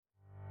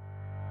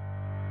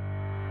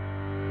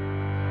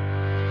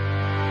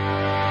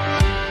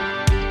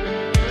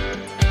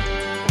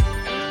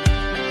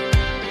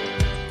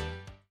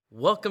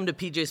Welcome to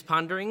PJ's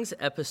Ponderings,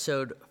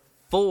 episode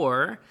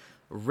 4,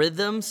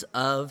 Rhythms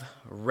of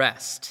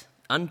Rest.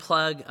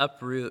 Unplug,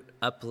 uproot,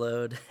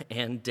 upload,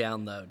 and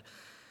download.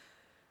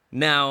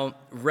 Now,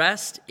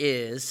 rest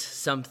is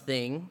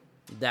something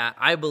that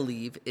I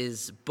believe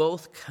is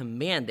both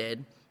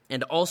commanded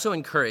and also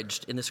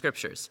encouraged in the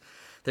scriptures.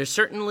 There's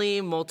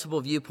certainly multiple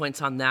viewpoints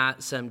on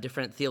that, some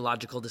different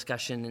theological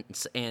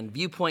discussions and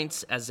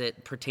viewpoints as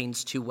it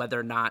pertains to whether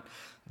or not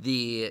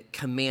the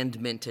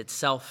commandment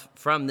itself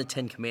from the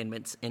Ten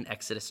Commandments in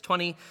Exodus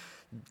 20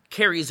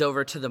 carries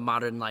over to the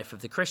modern life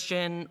of the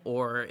Christian,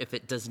 or if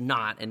it does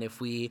not, and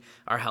if we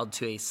are held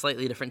to a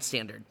slightly different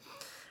standard.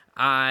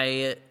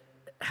 I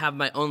have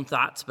my own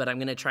thoughts, but I'm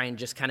going to try and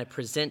just kind of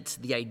present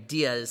the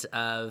ideas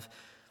of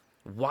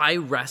why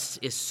rest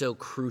is so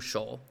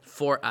crucial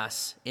for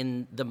us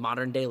in the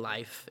modern day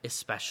life,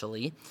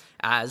 especially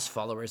as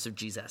followers of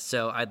Jesus.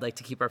 So I'd like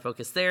to keep our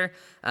focus there.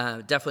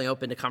 Definitely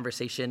open to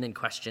conversation and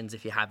questions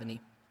if you have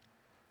any.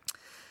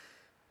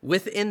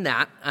 Within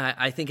that,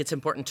 I think it's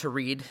important to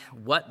read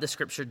what the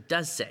scripture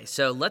does say.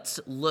 So let's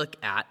look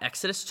at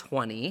Exodus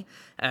 20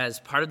 as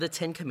part of the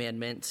Ten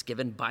Commandments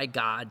given by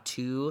God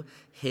to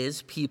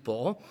his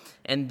people.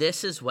 And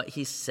this is what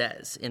he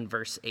says in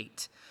verse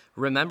 8.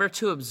 Remember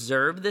to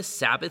observe the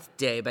Sabbath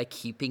day by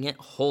keeping it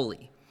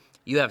holy.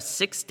 You have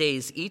 6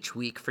 days each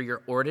week for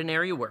your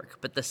ordinary work,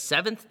 but the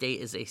seventh day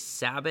is a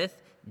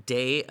Sabbath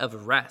day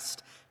of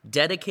rest,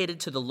 dedicated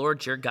to the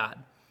Lord your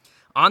God.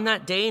 On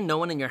that day, no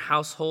one in your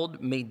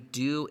household may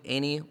do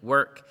any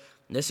work.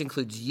 This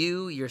includes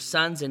you, your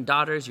sons and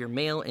daughters, your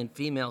male and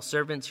female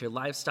servants, your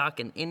livestock,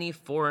 and any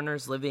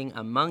foreigners living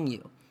among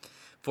you.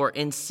 For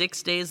in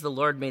 6 days the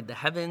Lord made the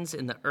heavens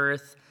and the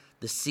earth,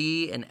 the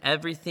sea, and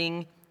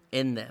everything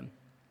in them.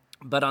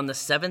 But on the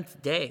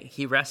seventh day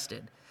he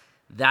rested.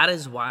 That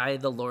is why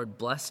the Lord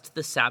blessed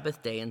the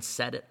Sabbath day and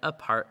set it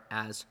apart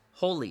as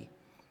holy.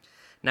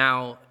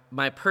 Now,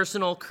 my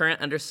personal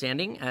current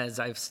understanding, as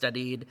I've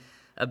studied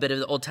a bit of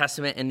the Old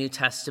Testament and New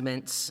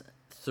Testaments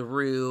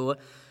through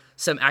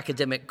some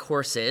academic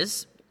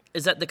courses,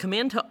 is that the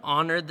command to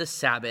honor the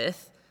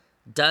Sabbath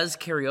does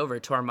carry over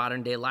to our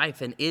modern day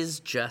life and is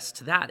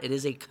just that. It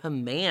is a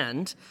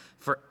command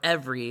for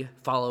every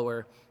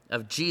follower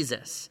of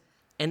Jesus.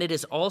 And it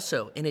is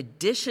also, in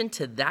addition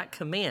to that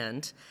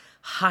command,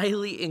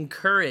 highly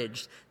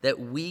encouraged that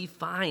we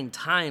find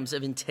times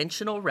of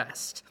intentional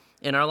rest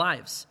in our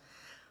lives.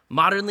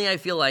 Modernly, I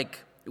feel like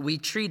we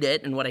treat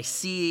it, and what I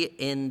see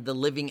in the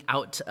living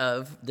out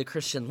of the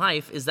Christian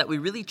life is that we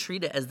really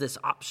treat it as this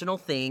optional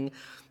thing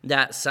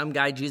that some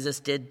guy Jesus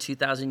did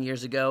 2,000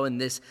 years ago,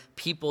 and this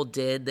people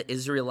did, the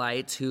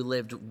Israelites who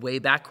lived way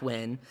back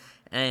when.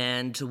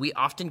 And we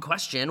often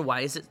question,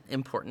 why is it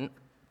important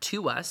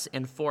to us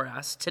and for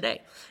us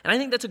today? And I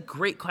think that's a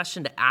great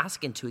question to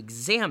ask and to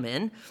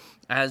examine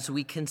as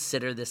we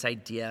consider this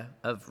idea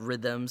of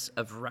rhythms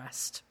of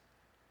rest.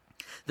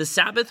 The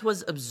Sabbath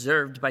was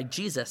observed by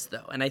Jesus,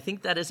 though, and I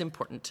think that is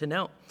important to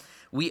note.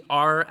 We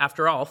are,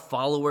 after all,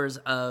 followers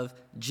of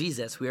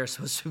Jesus. We are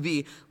supposed to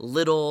be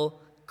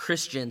little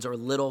Christians or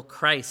little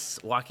Christs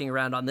walking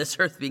around on this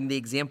earth being the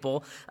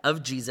example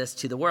of Jesus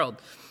to the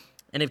world.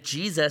 And if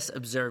Jesus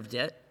observed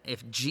it,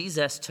 if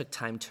Jesus took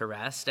time to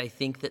rest, I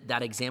think that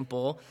that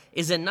example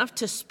is enough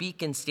to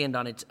speak and stand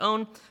on its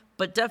own,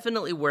 but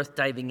definitely worth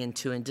diving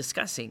into and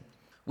discussing.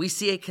 We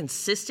see a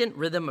consistent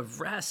rhythm of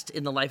rest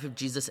in the life of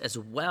Jesus as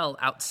well,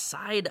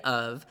 outside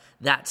of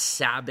that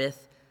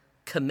Sabbath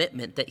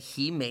commitment that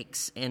he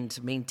makes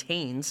and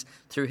maintains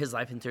through his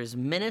life and through his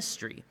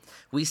ministry.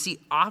 We see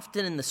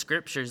often in the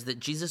scriptures that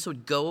Jesus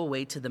would go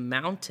away to the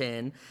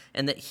mountain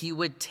and that he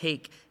would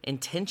take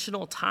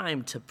intentional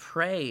time to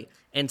pray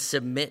and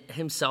submit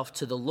himself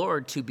to the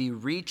Lord to be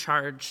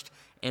recharged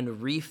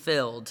and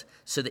refilled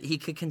so that he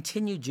could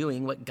continue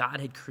doing what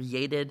God had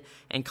created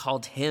and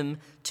called him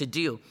to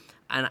do.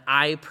 And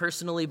I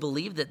personally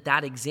believe that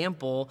that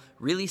example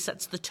really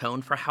sets the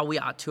tone for how we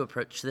ought to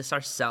approach this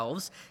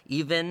ourselves,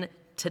 even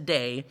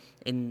today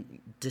in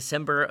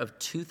December of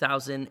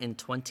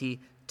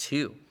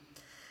 2022.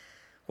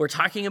 We're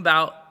talking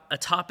about a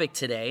topic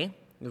today,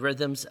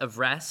 rhythms of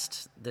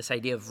rest, this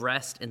idea of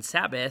rest and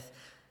Sabbath,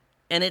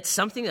 and it's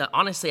something that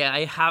honestly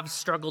I have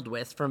struggled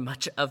with for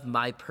much of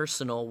my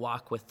personal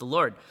walk with the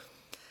Lord.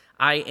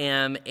 I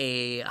am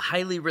a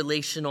highly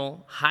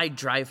relational,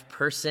 high-drive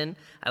person.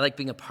 I like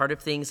being a part of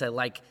things. I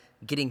like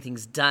getting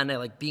things done. I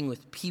like being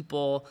with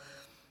people.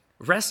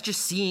 Rest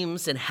just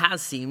seems and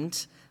has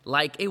seemed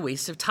like a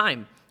waste of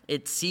time.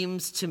 It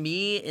seems to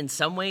me in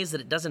some ways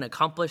that it doesn't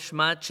accomplish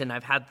much, and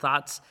I've had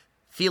thoughts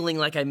feeling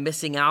like I'm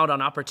missing out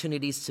on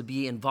opportunities to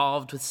be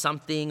involved with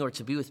something or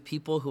to be with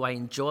people who I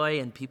enjoy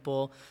and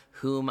people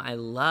whom I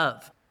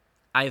love.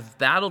 I've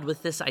battled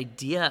with this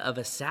idea of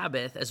a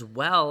Sabbath as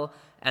well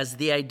as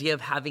the idea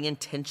of having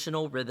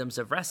intentional rhythms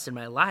of rest in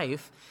my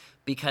life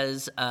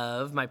because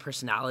of my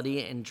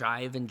personality and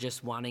drive and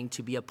just wanting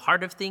to be a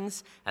part of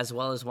things as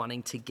well as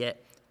wanting to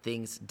get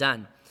things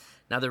done.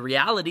 Now, the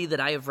reality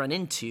that I have run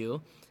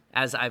into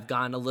as I've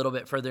gone a little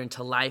bit further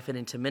into life and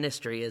into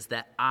ministry is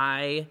that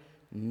I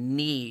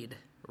need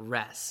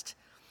rest.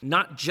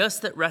 Not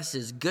just that rest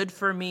is good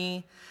for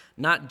me,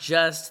 not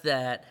just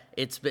that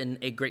it's been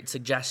a great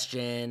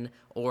suggestion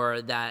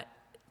or that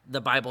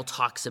the Bible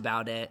talks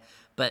about it,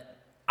 but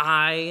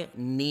I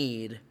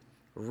need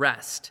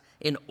rest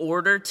in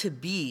order to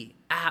be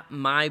at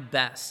my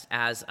best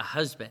as a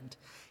husband,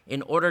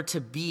 in order to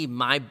be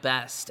my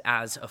best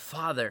as a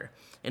father,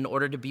 in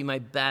order to be my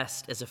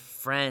best as a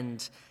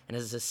friend and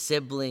as a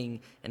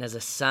sibling and as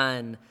a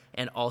son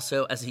and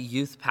also as a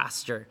youth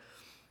pastor.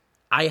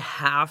 I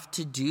have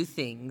to do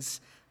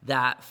things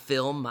that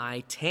fill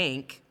my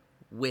tank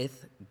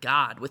with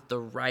God, with the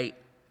right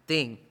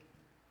thing.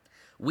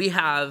 We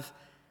have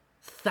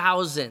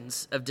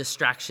thousands of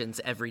distractions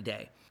every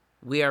day.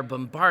 We are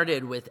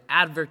bombarded with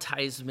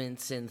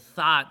advertisements and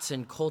thoughts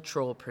and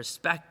cultural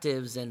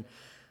perspectives and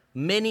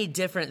many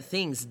different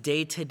things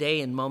day to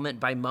day and moment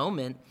by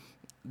moment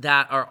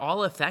that are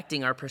all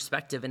affecting our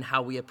perspective and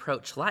how we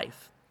approach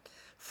life.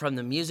 From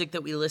the music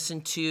that we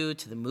listen to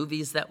the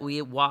movies that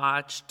we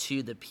watch,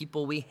 to the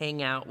people we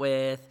hang out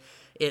with,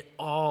 it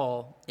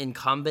all in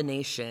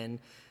combination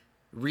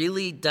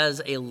really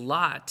does a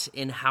lot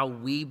in how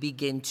we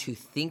begin to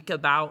think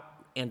about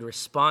and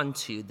respond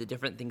to the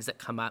different things that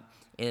come up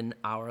in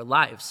our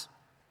lives.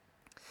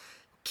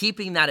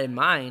 Keeping that in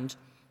mind,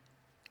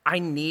 I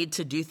need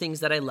to do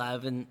things that I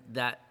love and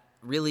that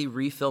really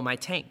refill my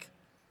tank.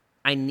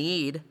 I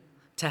need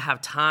to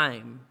have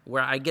time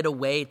where I get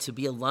away to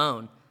be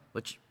alone,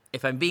 which,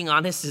 if I'm being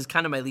honest, is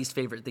kind of my least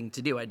favorite thing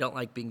to do. I don't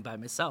like being by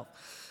myself.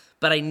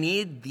 But I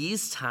need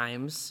these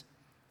times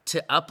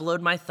to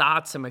upload my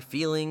thoughts and my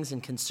feelings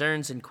and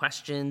concerns and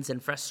questions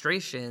and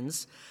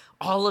frustrations,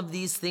 all of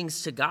these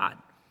things to God,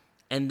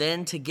 and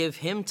then to give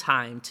him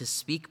time to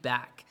speak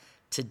back,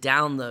 to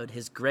download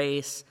his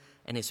grace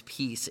and his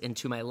peace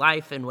into my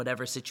life and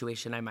whatever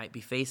situation I might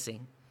be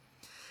facing.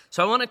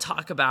 So I want to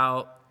talk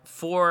about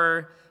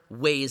 4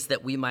 ways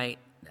that we might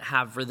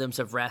have rhythms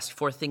of rest,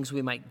 4 things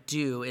we might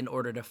do in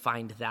order to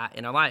find that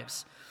in our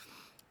lives.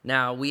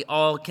 Now, we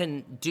all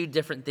can do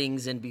different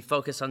things and be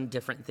focused on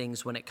different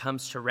things when it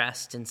comes to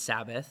rest and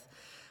Sabbath.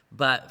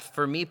 But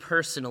for me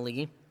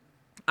personally,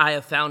 I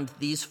have found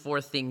these 4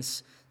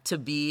 things to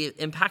be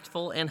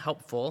impactful and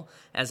helpful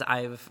as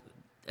I've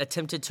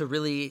attempted to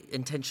really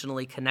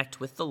intentionally connect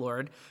with the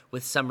Lord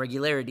with some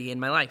regularity in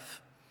my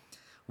life.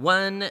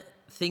 One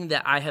thing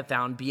that I have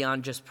found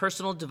beyond just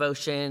personal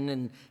devotion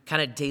and kind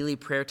of daily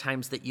prayer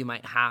times that you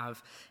might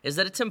have is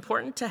that it's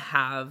important to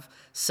have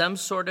some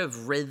sort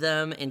of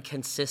rhythm and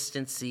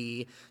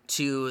consistency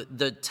to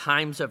the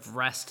times of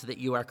rest that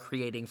you are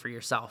creating for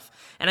yourself.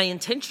 And I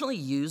intentionally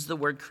use the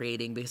word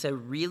creating because I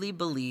really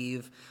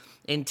believe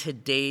in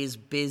today's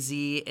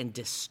busy and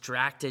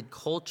distracted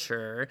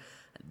culture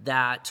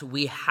that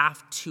we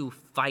have to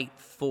fight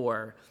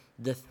for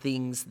the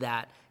things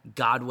that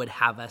God would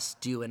have us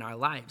do in our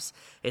lives.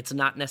 It's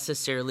not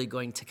necessarily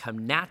going to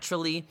come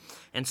naturally,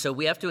 and so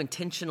we have to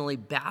intentionally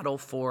battle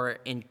for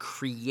and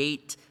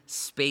create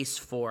space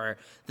for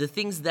the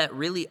things that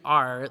really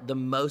are the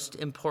most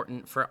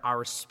important for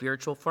our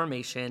spiritual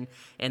formation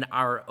and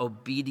our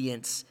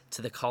obedience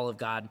to the call of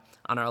God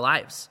on our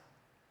lives.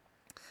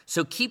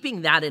 So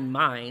keeping that in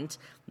mind,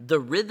 the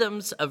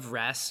rhythms of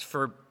rest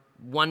for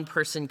one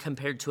person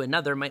compared to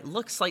another might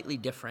look slightly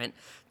different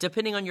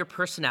depending on your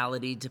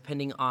personality,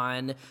 depending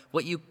on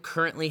what you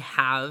currently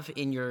have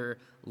in your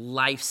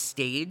life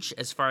stage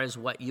as far as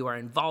what you are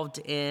involved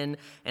in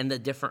and the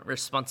different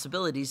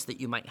responsibilities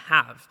that you might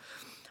have.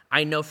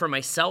 I know for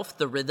myself,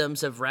 the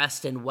rhythms of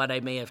rest and what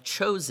I may have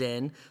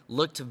chosen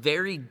looked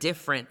very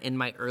different in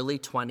my early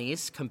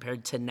 20s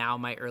compared to now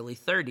my early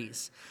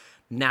 30s.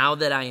 Now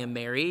that I am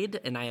married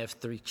and I have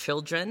 3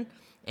 children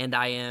and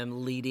I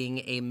am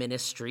leading a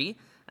ministry,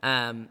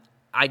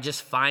 I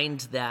just find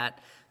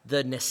that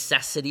the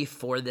necessity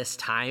for this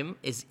time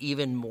is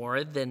even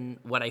more than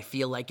what I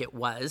feel like it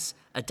was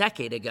a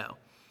decade ago.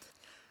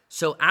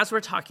 So as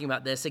we're talking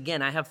about this,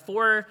 again, I have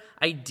 4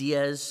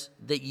 ideas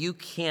that you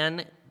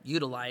can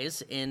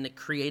utilize in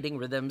creating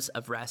rhythms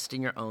of rest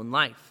in your own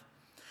life.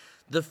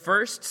 The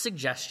first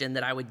suggestion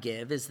that I would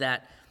give is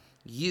that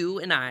you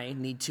and I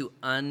need to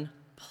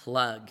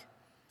unplug.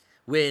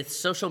 With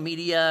social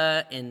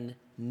media and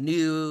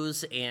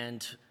news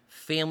and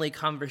family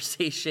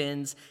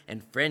conversations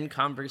and friend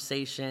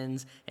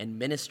conversations and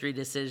ministry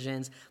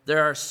decisions,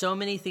 there are so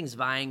many things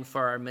vying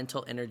for our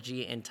mental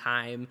energy and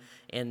time,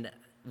 and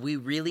we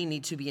really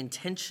need to be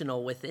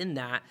intentional within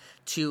that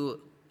to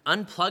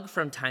unplug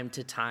from time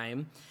to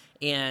time.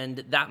 And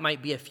that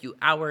might be a few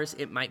hours,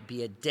 it might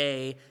be a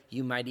day,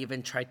 you might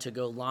even try to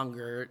go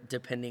longer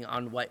depending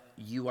on what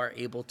you are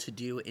able to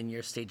do in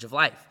your stage of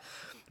life.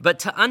 But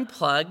to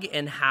unplug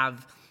and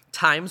have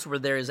times where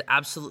there is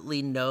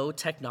absolutely no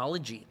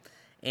technology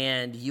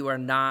and you are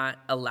not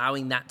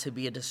allowing that to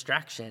be a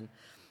distraction.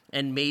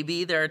 And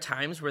maybe there are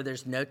times where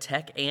there's no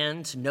tech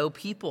and no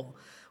people,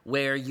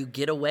 where you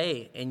get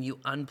away and you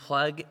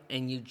unplug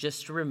and you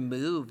just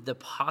remove the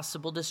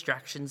possible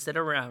distractions that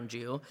are around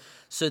you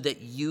so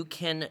that you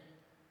can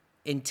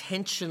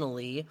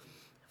intentionally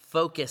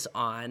focus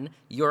on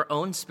your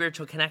own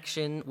spiritual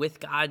connection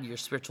with God, your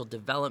spiritual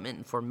development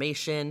and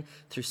formation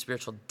through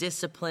spiritual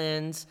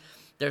disciplines.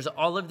 There's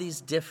all of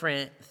these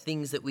different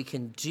things that we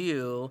can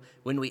do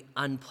when we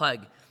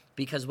unplug,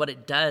 because what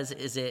it does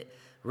is it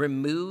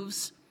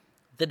removes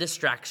the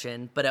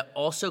distraction, but it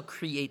also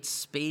creates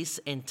space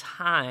and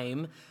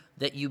time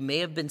that you may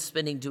have been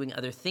spending doing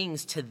other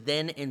things to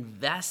then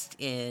invest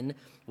in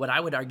what I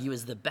would argue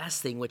is the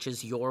best thing, which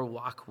is your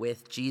walk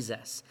with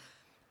Jesus.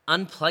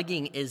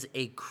 Unplugging is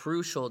a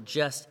crucial,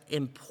 just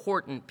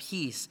important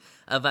piece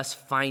of us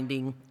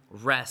finding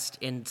rest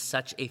in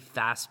such a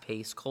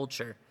fast-paced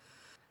culture.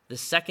 The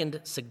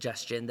second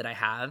suggestion that I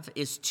have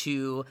is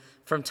to,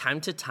 from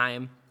time to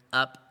time,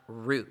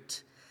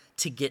 uproot,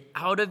 to get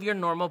out of your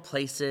normal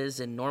places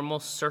and normal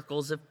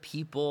circles of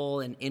people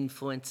and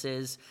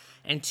influences,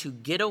 and to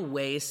get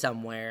away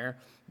somewhere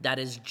that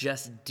is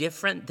just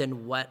different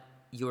than what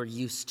you're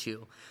used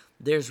to.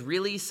 There's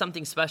really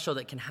something special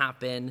that can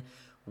happen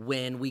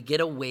when we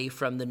get away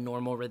from the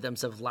normal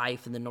rhythms of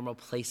life and the normal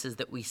places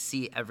that we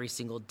see every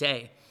single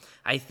day.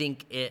 I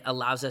think it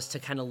allows us to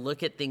kind of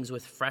look at things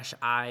with fresh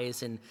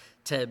eyes and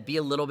to be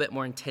a little bit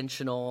more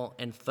intentional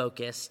and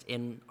focused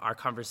in our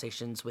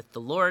conversations with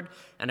the Lord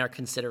and our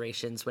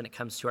considerations when it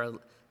comes to our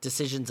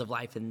decisions of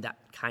life and that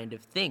kind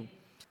of thing.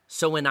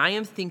 So when I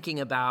am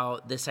thinking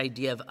about this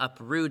idea of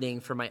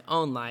uprooting for my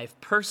own life,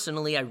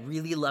 personally, I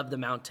really love the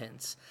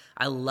mountains.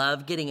 I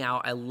love getting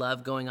out. I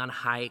love going on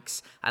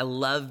hikes. I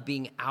love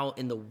being out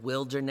in the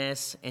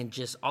wilderness and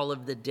just all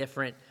of the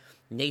different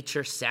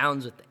nature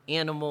sounds with the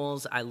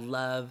animals. I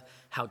love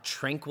how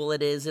tranquil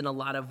it is in a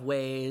lot of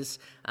ways.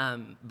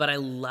 But I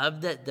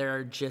love that there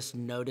are just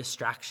no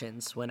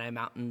distractions when I'm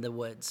out in the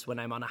woods, when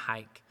I'm on a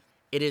hike.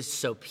 It is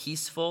so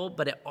peaceful,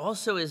 but it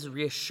also is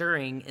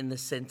reassuring in the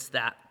sense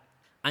that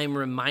I'm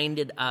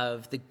reminded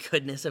of the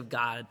goodness of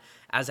God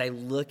as I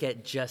look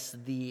at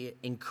just the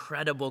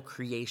incredible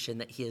creation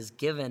that he has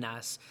given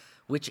us,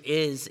 which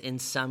is in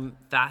some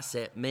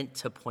facet meant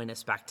to point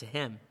us back to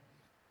him.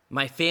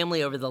 My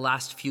family over the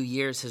last few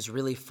years has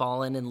really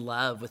fallen in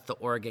love with the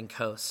Oregon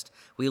coast.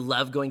 We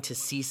love going to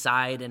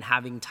Seaside and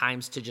having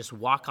times to just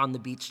walk on the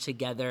beach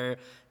together,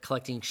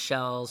 collecting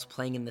shells,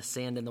 playing in the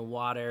sand and the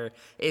water.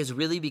 It has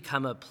really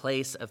become a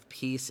place of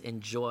peace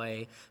and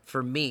joy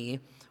for me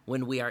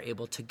when we are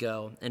able to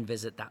go and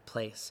visit that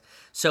place.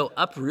 So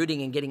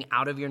uprooting and getting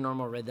out of your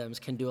normal rhythms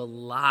can do a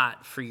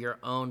lot for your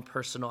own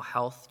personal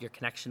health, your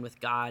connection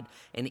with God,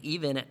 and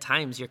even at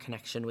times your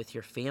connection with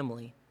your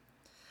family.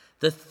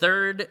 The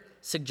third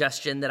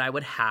suggestion that I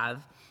would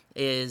have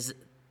is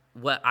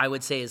what I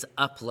would say is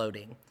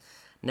uploading.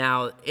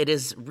 Now, it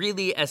is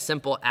really as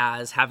simple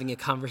as having a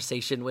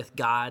conversation with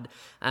God.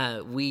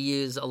 We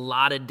use a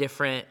lot of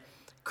different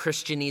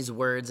Christianese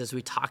words as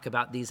we talk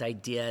about these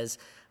ideas,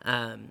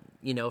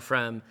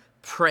 from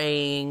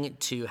praying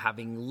to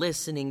having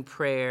listening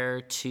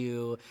prayer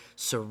to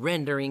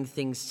surrendering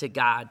things to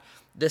God.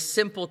 The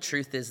simple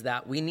truth is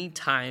that we need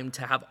time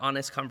to have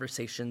honest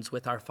conversations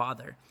with our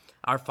Father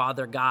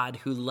God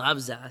who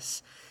loves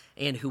us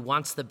and who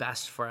wants the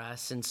best for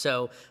us. And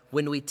so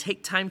when we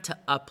take time to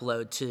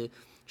upload, to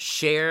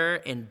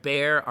share and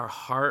bear our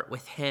heart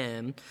with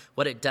him,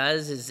 what it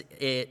does is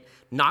it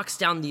knocks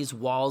down these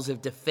walls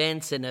of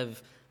defense and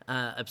of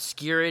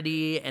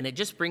obscurity, and it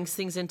just brings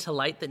things into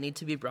light that need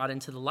to be brought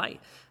into the light.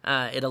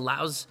 It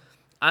allows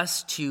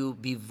us to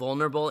be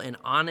vulnerable and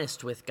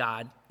honest with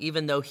God,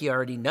 even though he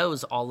already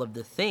knows all of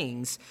the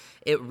things.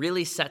 It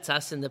really sets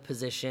us in the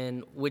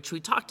position, which we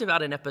talked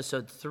about in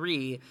episode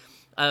 3,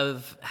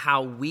 of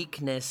how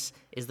weakness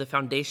is the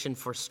foundation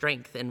for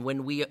strength. And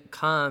when we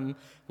come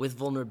with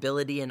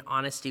vulnerability and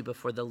honesty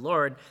before the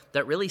Lord,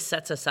 that really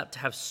sets us up to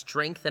have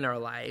strength in our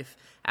life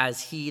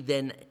as he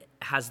then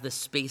has the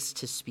space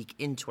to speak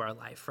into our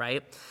life,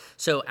 right?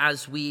 So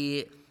as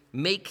we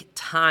make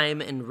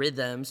time and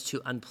rhythms to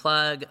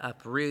unplug,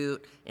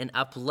 uproot, and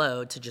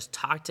upload, to just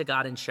talk to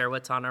God and share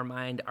what's on our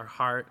mind, our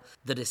heart,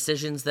 the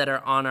decisions that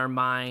are on our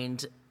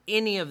mind,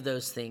 any of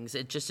those things,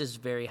 it just is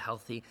very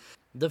healthy.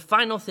 The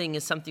final thing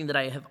is something that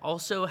I have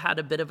also had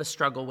a bit of a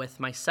struggle with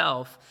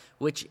myself,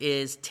 which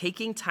is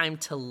taking time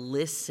to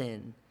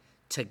listen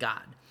to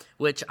God,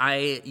 which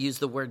I use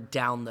the word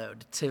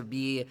download, to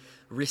be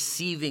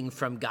receiving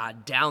from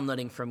God,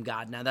 downloading from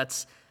God. Now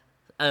that's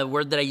a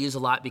word that I use a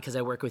lot because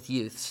I work with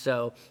youth.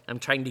 So I'm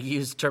trying to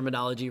use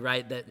terminology,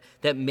 right,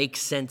 that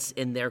makes sense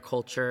in their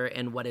culture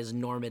and what is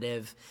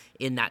normative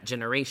in that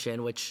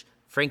generation, which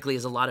frankly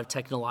is a lot of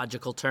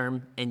technological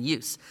term and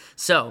use.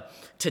 So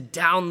to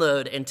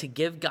download and to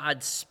give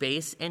God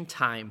space and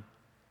time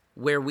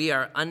where we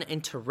are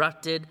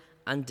uninterrupted,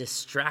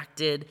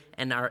 undistracted,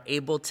 and are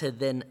able to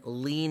then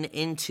lean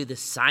into the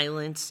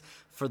silence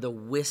for the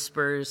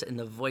whispers and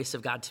the voice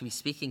of God to be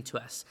speaking to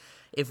us.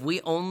 If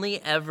we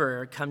only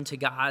ever come to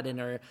God and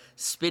are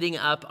spitting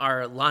up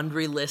our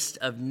laundry list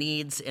of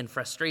needs and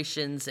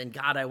frustrations and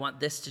God, I want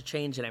this to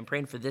change and I'm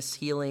praying for this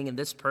healing and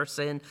this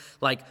person,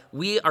 like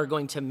we are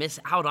going to miss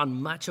out on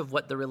much of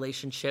what the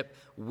relationship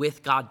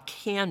with God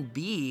can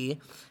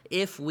be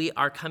if we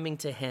are coming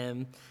to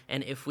him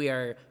and if we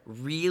are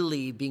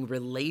really being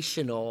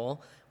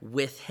relational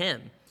with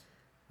him.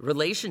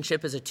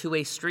 Relationship is a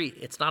two-way street.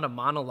 It's not a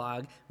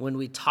monologue. When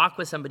we talk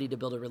with somebody to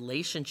build a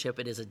relationship,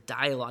 it is a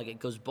dialogue. It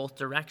goes both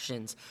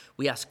directions.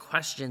 We ask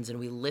questions and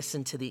we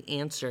listen to the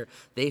answer.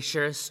 They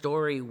share a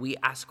story. We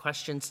ask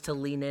questions to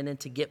lean in and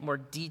to get more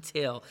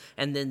detail.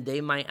 And then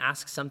they might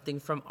ask something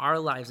from our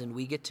lives and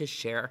we get to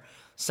share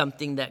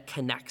something that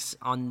connects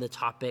on the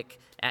topic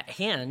at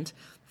hand.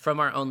 From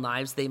our own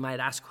lives, they might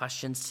ask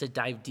questions to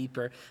dive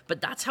deeper.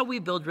 But that's how we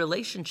build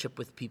relationship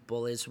with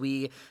people, is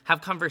we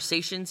have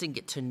conversations and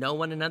get to know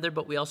one another,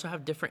 but we also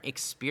have different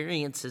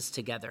experiences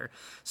together.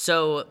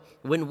 So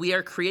when we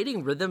are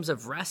creating rhythms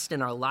of rest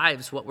in our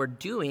lives, what we're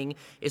doing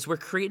is we're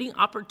creating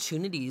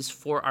opportunities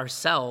for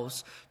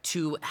ourselves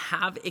to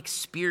have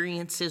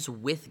experiences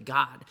with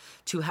God,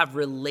 to have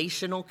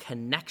relational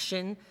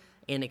connection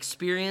and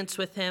experience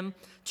with him,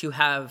 to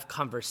have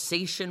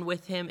conversation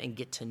with him and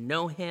get to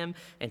know him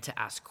and to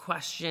ask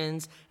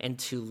questions and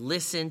to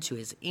listen to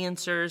his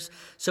answers.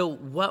 So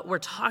what we're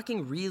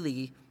talking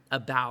really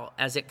about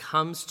as it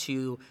comes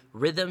to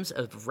rhythms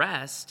of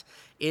rest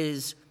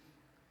is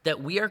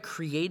that we are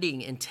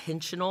creating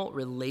intentional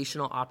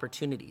relational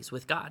opportunities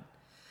with God.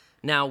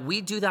 Now,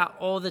 we do that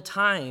all the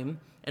time,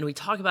 and we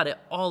talk about it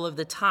all of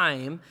the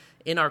time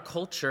in our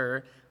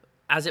culture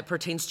as it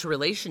pertains to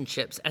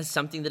relationships, as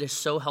something that is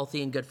so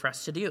healthy and good for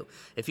us to do.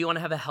 If you want to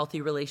have a healthy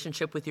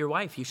relationship with your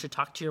wife, you should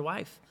talk to your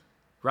wife,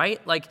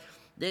 right? Like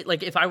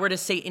if I were to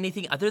say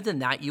anything other than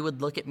that, you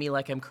would look at me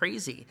like I'm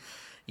crazy.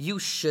 You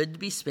should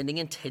be spending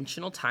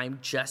intentional time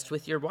just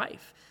with your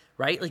wife,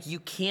 right? Like you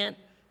can't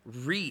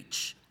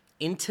reach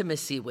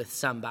intimacy with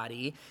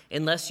somebody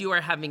unless you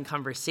are having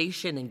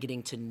conversation and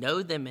getting to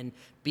know them and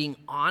being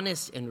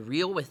honest and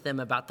real with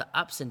them about the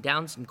ups and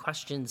downs and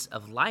questions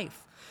of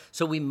life.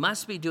 So we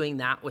must be doing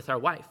that with our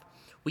wife.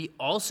 We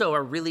also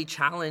are really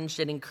challenged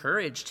and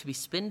encouraged to be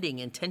spending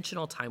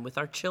intentional time with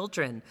our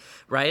children,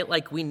 right?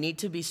 Like we need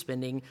to be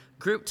spending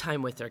group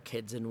time with our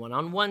kids and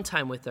one-on-one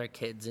time with our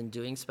kids and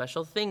doing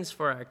special things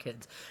for our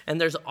kids. And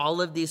there's all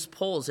of these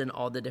pulls in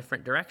all the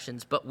different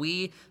directions, but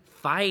we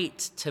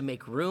fight to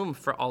make room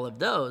for all of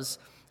those.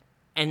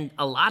 And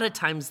a lot of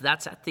times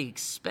that's at the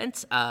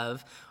expense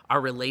of our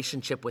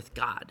relationship with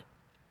God.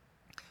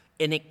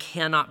 And it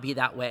cannot be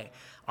that way.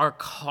 Our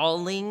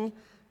calling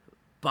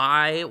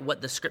by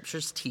what the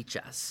scriptures teach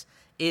us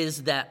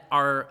is that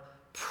our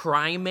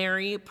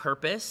primary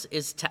purpose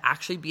is to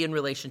actually be in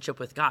relationship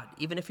with God,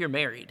 even if you're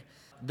married.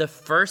 The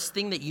first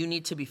thing that you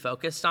need to be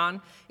focused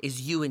on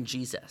is you and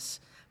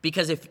Jesus.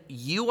 Because if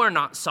you are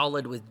not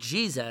solid with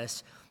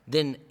Jesus,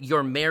 then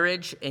your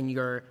marriage and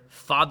your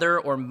father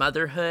or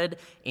motherhood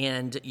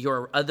and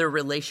your other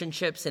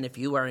relationships, and if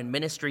you are in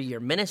ministry, your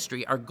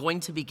ministry are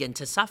going to begin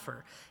to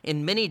suffer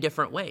in many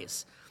different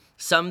ways.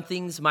 Some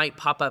things might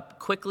pop up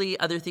quickly,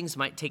 other things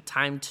might take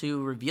time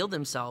to reveal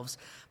themselves,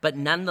 but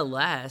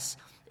nonetheless,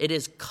 it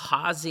is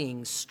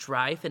causing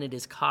strife and it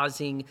is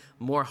causing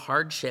more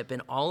hardship in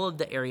all of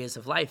the areas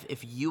of life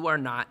if you are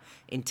not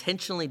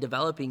intentionally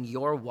developing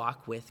your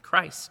walk with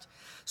Christ.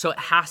 So it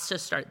has to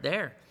start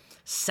there.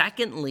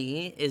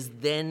 Secondly is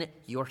then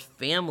your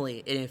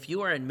family. And if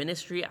you are in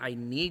ministry, I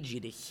need you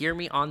to hear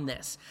me on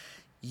this.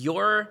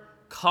 Your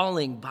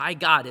calling by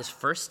God is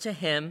first to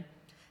him,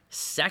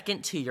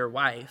 second to your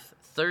wife,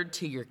 third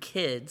to your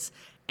kids,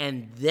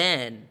 and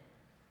then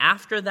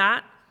after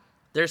that,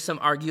 there's some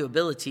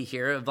arguability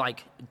here of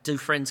like, do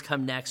friends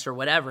come next or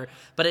whatever,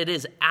 but it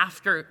is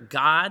after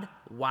God,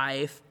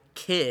 wife,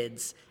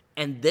 kids,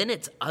 and then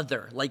it's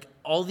other, like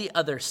all the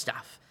other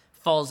stuff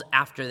falls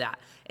after that.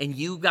 And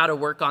you got to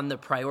work on the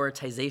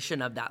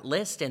prioritization of that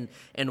list and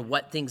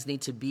what things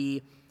need to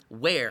be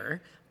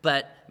where.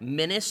 But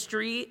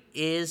ministry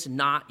is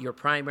not your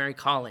primary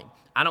calling.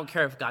 I don't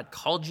care if God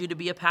called you to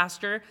be a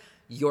pastor.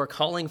 Your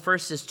calling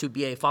first is to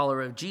be a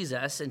follower of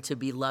Jesus and to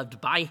be loved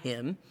by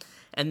him.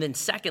 And then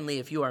secondly,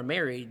 if you are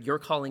married, your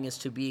calling is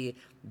to be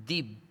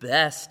the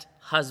best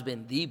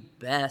husband, the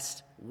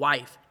best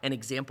wife, an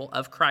example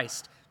of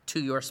Christ to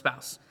your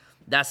spouse.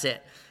 That's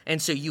it.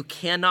 And so you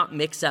cannot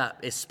mix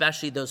up,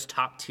 especially those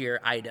top tier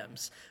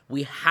items.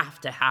 We have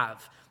to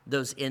have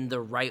those in the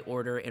right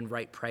order and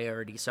right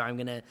priority. So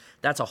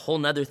that's a whole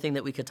nother thing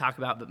that we could talk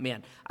about, but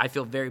man, I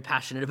feel very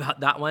passionate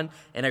about that one.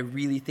 And I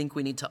really think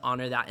we need to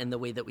honor that in the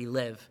way that we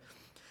live.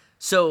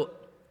 So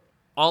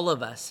all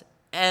of us,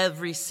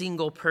 every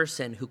single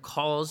person who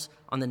calls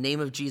on the name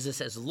of Jesus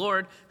as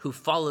Lord, who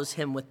follows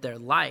him with their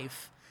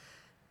life,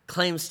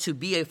 claims to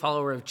be a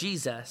follower of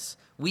Jesus,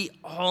 we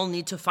all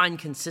need to find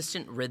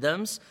consistent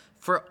rhythms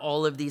for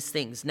all of these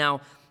things.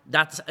 Now,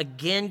 That's,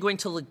 again, going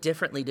to look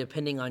differently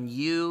depending on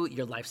you,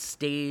 your life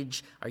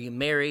stage. Are you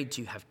married?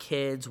 Do you have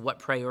kids? What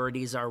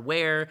priorities are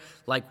where?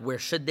 Like, where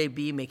should they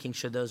be? Making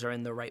sure those are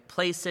in the right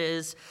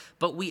places.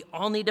 But we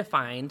all need to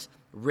find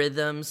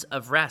rhythms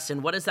of rest.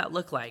 And what does that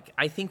look like?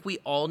 I think we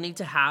all need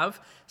to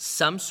have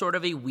some sort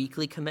of a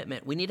weekly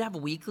commitment. We need to have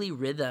weekly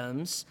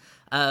rhythms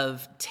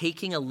of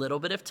taking a little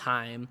bit of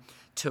time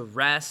to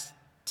rest,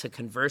 to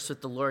converse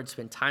with the Lord,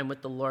 spend time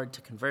with the Lord,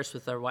 to converse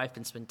with our wife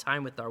and spend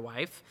time with our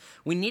wife.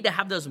 We need to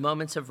have those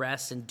moments of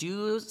rest and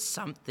do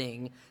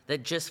something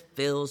that just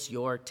fills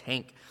your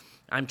tank.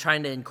 I'm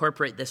trying to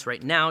incorporate this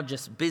right now,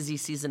 just busy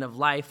season of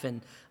life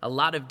and a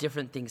lot of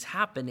different things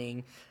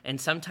happening.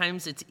 And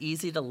sometimes it's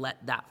easy to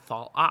let that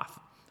fall off.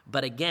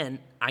 But again,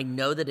 I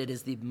know that it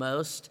is the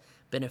most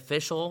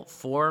beneficial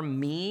for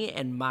me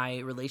and my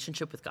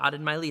relationship with God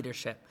and my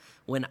leadership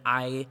when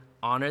I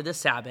honor the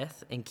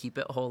Sabbath and keep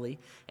it holy,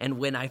 and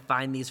when I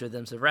find these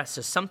rhythms of rest.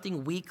 So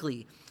something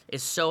weekly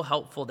is so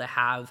helpful to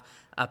have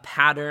a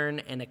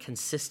pattern and a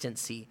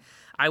consistency.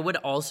 I would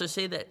also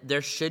say that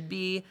there should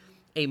be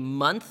a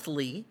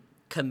monthly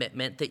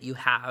commitment that you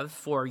have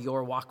for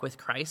your walk with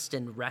Christ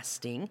and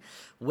resting,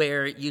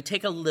 where you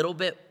take a little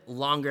bit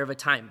longer of a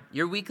time.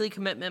 Your weekly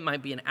commitment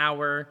might be an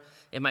hour,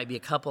 it might be a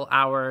couple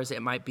hours,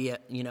 it might be a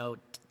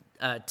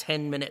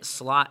 10-minute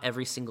slot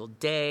every single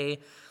day.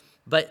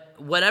 But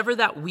whatever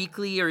that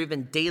weekly or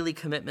even daily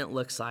commitment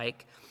looks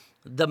like,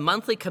 the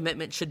monthly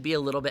commitment should be a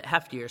little bit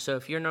heftier. So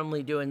if you're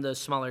normally doing those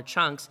smaller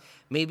chunks,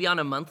 maybe on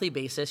a monthly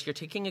basis, you're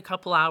taking a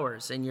couple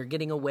hours and you're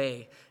getting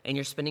away and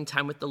you're spending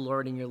time with the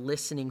Lord and you're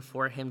listening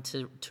for him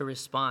to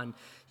respond.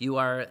 You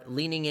are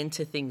leaning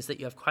into things that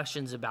you have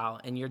questions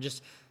about, and you're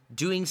just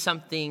doing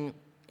something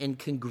in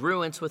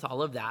congruence with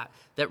all of that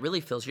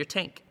really fills your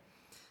tank.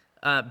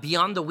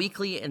 Beyond the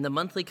weekly and the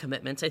monthly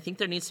commitments, I think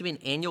there needs to be an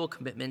annual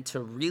commitment to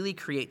really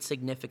create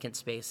significant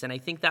space. And I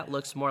think that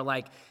looks more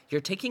like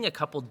you're taking a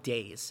couple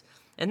days.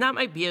 And that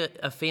might be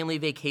a family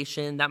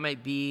vacation. That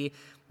might be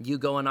you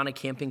going on a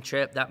camping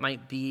trip. That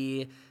might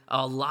be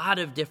a lot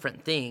of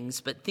different things.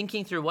 But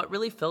thinking through what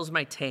really fills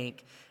my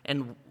tank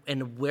and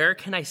where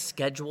can I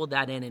schedule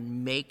that in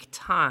and make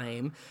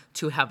time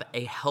to have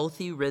a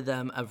healthy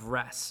rhythm of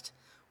rest,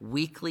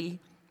 weekly,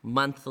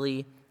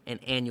 monthly, and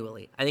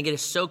annually. I think it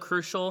is so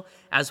crucial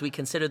as we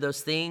consider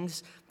those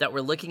things that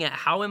we're looking at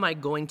how am I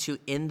going to,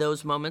 in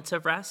those moments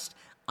of rest,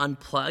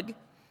 unplug?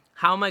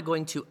 How am I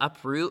going to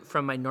uproot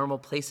from my normal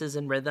places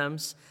and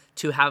rhythms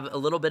to have a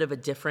little bit of a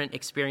different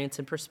experience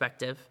and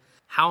perspective?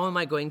 How am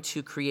I going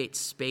to create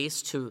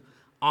space to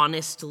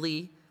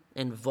honestly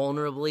and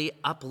vulnerably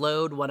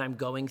upload what I'm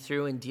going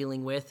through and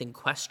dealing with and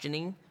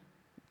questioning,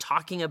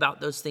 talking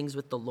about those things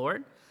with the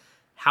Lord?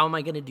 How am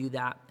I going to do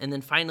that? And then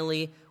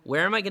finally,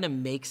 where am I going to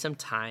make some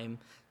time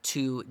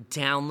to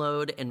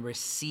download and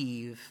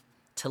receive,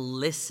 to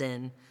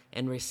listen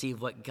and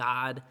receive what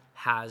God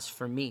has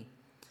for me?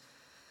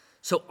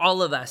 So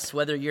all of us,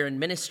 whether you're in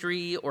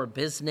ministry or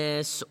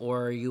business,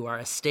 or you are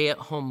a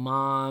stay-at-home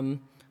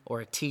mom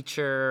or a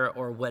teacher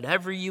or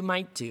whatever you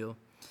might do,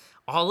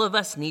 all of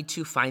us need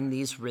to find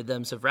these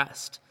rhythms of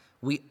rest.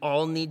 We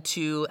all need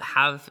to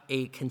have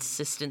a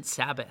consistent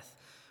Sabbath.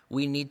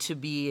 We need to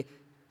be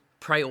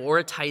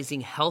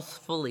prioritizing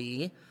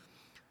healthfully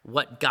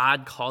what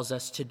God calls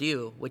us to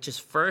do, which is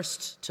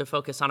first to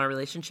focus on our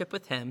relationship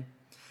with him,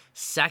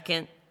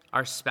 second,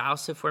 our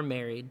spouse if we're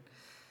married,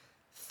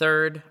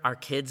 third, our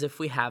kids if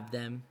we have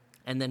them,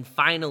 and then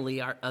finally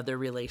our other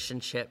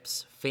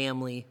relationships,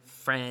 family,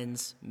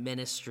 friends,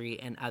 ministry,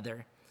 and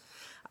other.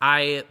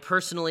 I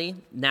personally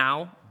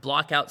now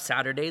block out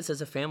Saturdays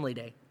as a family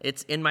day.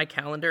 It's in my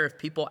calendar. If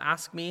people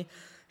ask me,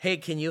 hey,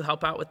 can you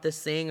help out with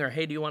this thing? Or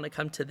hey, do you want to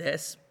come to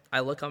this? I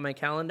look on my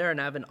calendar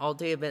and I have an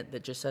all-day event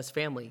that just says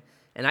family.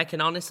 And I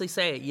can honestly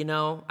say,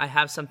 I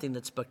have something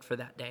that's booked for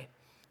that day.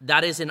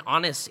 That is an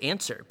honest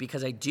answer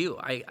because I do.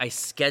 I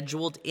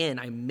scheduled in,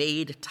 I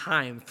made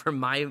time for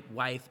my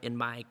wife and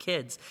my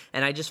kids.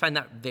 And I just find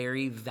that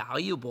very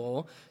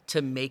valuable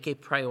to make a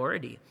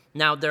priority.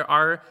 Now, there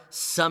are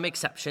some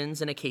exceptions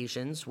and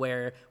occasions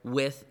where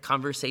with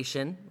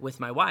conversation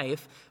with my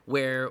wife,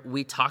 where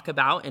we talk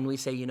about and we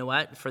say, you know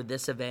what, for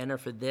this event or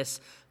for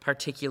this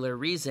particular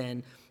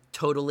reason,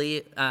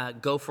 totally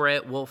go for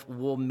it.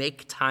 We'll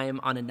make time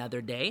on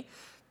another day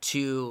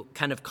to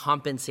kind of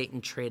compensate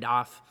and trade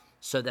off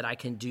so that I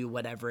can do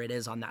whatever it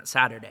is on that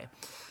Saturday.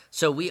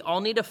 So we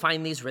all need to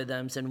find these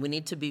rhythms, and we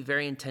need to be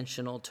very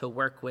intentional to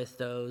work with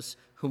those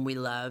whom we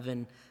love,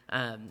 and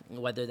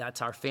whether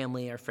that's our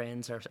family, our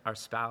friends, our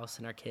spouse,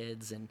 and our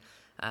kids, and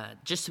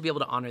just to be able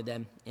to honor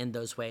them in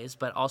those ways,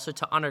 but also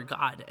to honor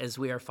God as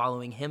we are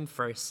following him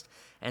first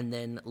and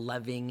then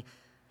loving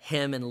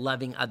him and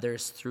loving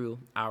others through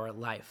our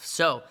life.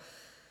 So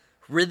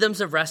rhythms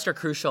of rest are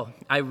crucial.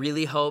 I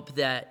really hope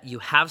that you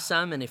have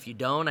some, and if you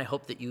don't, I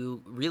hope that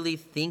you really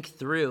think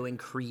through and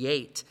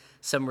create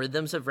some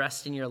rhythms of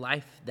rest in your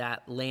life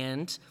that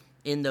land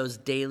in those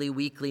daily,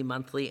 weekly,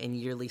 monthly, and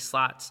yearly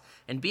slots,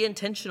 and be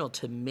intentional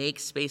to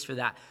make space for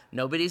that.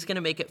 Nobody's going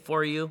to make it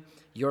for you.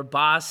 Your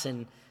boss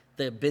and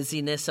the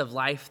busyness of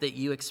life that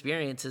you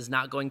experience is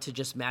not going to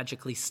just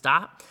magically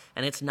stop,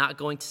 and it's not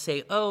going to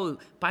say, oh,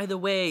 by the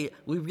way,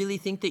 we really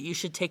think that you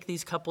should take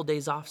these couple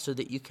days off so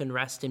that you can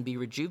rest and be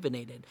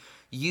rejuvenated.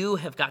 You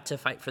have got to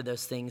fight for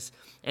those things,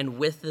 and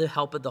with the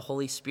help of the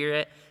Holy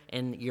Spirit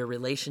and your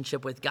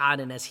relationship with God,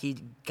 and as he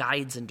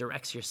guides and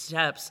directs your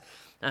steps,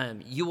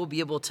 you will be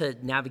able to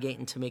navigate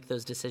and to make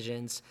those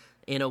decisions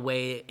in a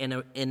way,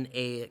 in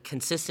a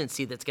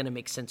consistency that's going to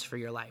make sense for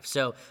your life.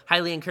 So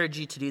highly encourage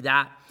you to do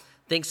that.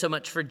 Thanks so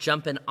much for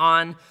jumping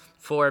on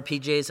for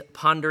PJ's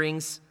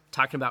Ponderings,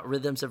 talking about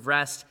rhythms of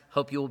rest.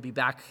 Hope you will be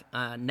back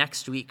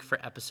next week for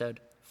episode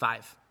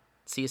 5.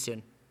 See you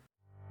soon.